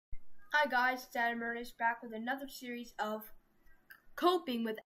Hi guys, it's Adam Ernest back with another series of coping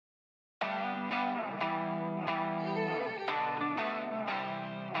with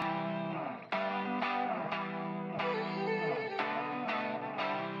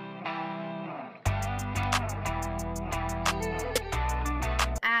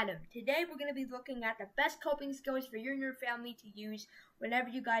Adam. Today we're going to be looking at the best coping skills for you and your family to use whenever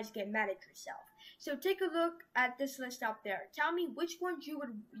you guys get mad at yourself. So take a look at this list up there. Tell me which ones you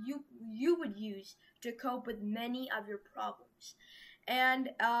would use to cope with many of your problems. And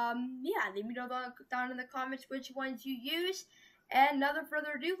leave me know down in the comments which ones you use. And without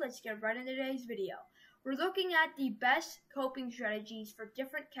further ado, let's get right into today's video. We're looking at the best coping strategies for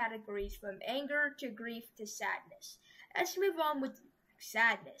different categories from anger to grief to sadness. Let's move on with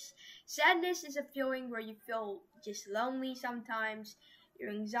sadness. Sadness is a feeling where you feel just lonely sometimes, your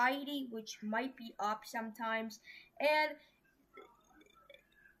anxiety, which might be up sometimes, and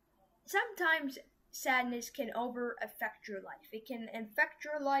sometimes sadness can affect your life. It can infect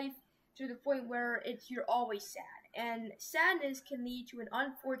your life to the point where you're always sad. And sadness can lead to an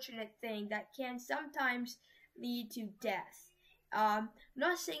unfortunate thing that can sometimes lead to death. I'm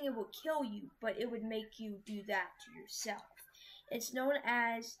not saying it will kill you, but it would make you do that to yourself. It's known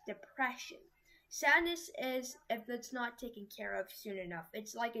as depression. Sadness is, if it's not taken care of soon enough,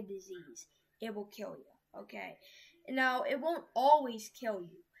 it's like a disease. It will kill you, okay? Now, it won't always kill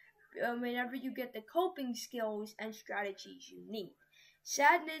you whenever you get the coping skills and strategies you need.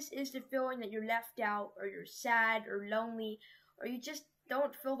 Sadness is the feeling that you're left out, or you're sad, or lonely, or you just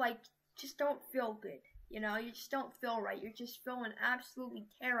don't feel good. You know, you just don't feel right. You're just feeling absolutely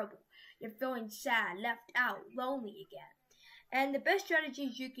terrible. You're feeling sad, left out, lonely again. And the best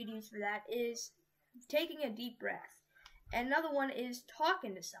strategies you could use for that is taking a deep breath. And another one is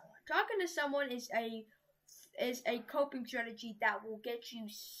talking to someone. Talking to someone is a coping strategy that will get you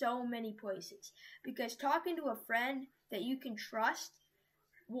so many places. Because talking to a friend that you can trust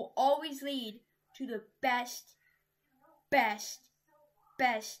will always lead to the best,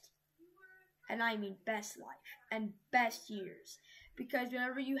 and I mean best life and best years. Because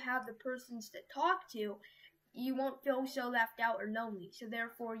whenever you have the persons to talk to, you won't feel so left out or lonely, so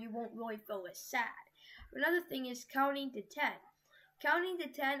therefore you won't really feel as sad. Another thing is counting to 10. Counting to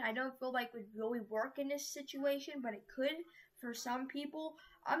 10 I don't feel like would really work in this situation, but it could for some people.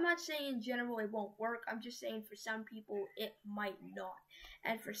 I'm not saying in general it won't work, I'm just saying for some people it might not.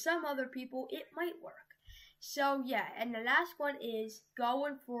 And for some other people it might work. So yeah, and the last one is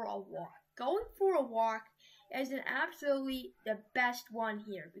going for a walk. Going for a walk is absolutely the best one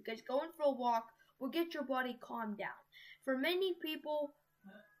here, because going for a walk will get your body calmed down. For many people,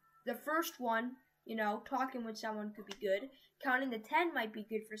 the first one, talking with someone could be good. Counting to 10 might be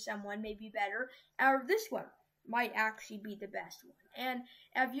good for someone, maybe better. Or this one might actually be the best one. And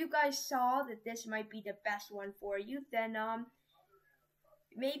if you guys saw that this might be the best one for you, then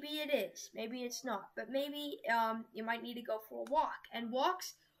maybe it is. Maybe it's not. But maybe you might need to go for a walk. And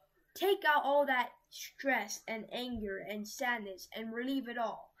walks take out all that stress and anger and sadness and relieve it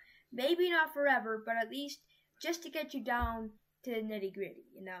all. Maybe not forever, but at least just to get you down to the nitty-gritty,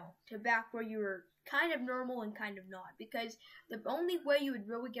 to back where you were kind of normal and kind of not. Because the only way you would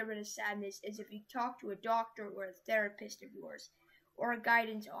really get rid of sadness is if you talk to a doctor or a therapist of yours, or a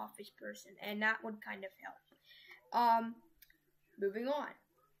guidance office person, and that would kind of help. Moving on.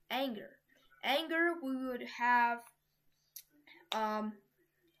 Anger. Anger, we would have,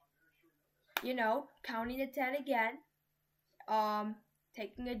 counting to 10 again,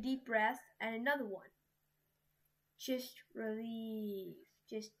 taking a deep breath, and another one. Just relieve.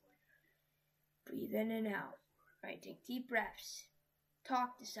 Just breathe in and out. Right, take deep breaths.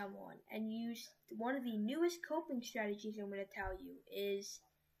 Talk to someone, and use one of the newest coping strategies I'm going to tell you is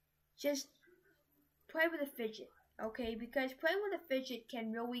just play with a fidget, okay? Because playing with a fidget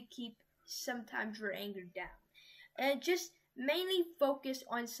can really keep sometimes your anger down. And just mainly focus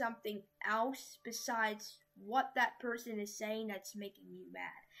on something else besides what that person is saying that's making you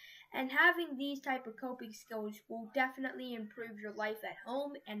mad. And having these type of coping skills will definitely improve your life at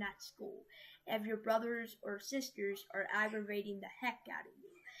home and at school if your brothers or sisters are aggravating the heck out of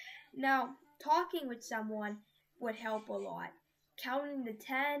you. Now, talking with someone would help a lot. Counting to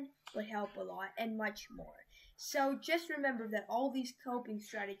 10 would help a lot, and much more. So just remember that all these coping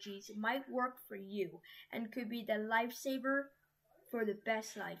strategies might work for you and could be the lifesaver for the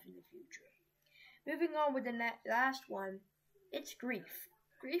best life in the future. Moving on with the last one, it's grief.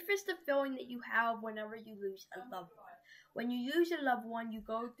 Grief is the feeling that you have whenever you lose a loved one. When you lose a loved one, you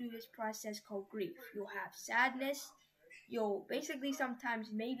go through this process called grief. You'll have sadness. You'll basically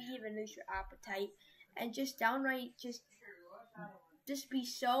sometimes maybe even lose your appetite, and just downright just be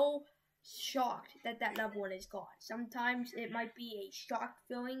so shocked that that loved one is gone. Sometimes it might be a shocked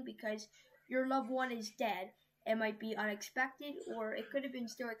feeling because your loved one is dead. It might be unexpected, or it could have been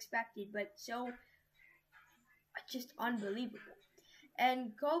still expected, but so just unbelievable.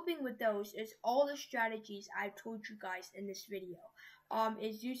 And coping with those is all the strategies I've told you guys in this video.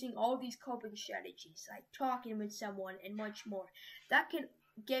 Is using all these coping strategies, like talking with someone and much more. That can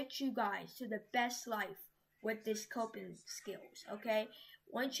get you guys to the best life with this coping skills, okay?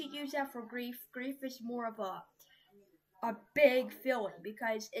 Once you use that for grief, grief is more of a big feeling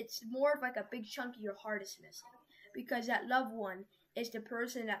because it's more of like a big chunk of your heart is missing. Because that loved one is the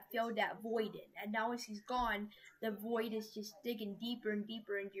person that filled that void in. And now as he's gone, the void is just digging deeper and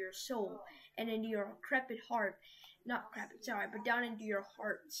deeper into your soul and into your crepit heart. Not crepit, sorry, but down into your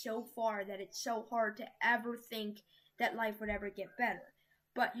heart so far that it's so hard to ever think that life would ever get better.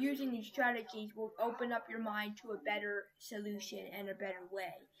 But using these strategies will open up your mind to a better solution and a better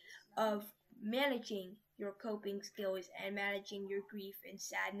way of managing your coping skills and managing your grief and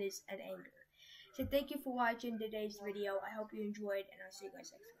sadness and anger. So thank you for watching today's video. I hope you enjoyed, and I'll see you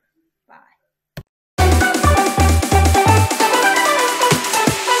guys next time. Bye.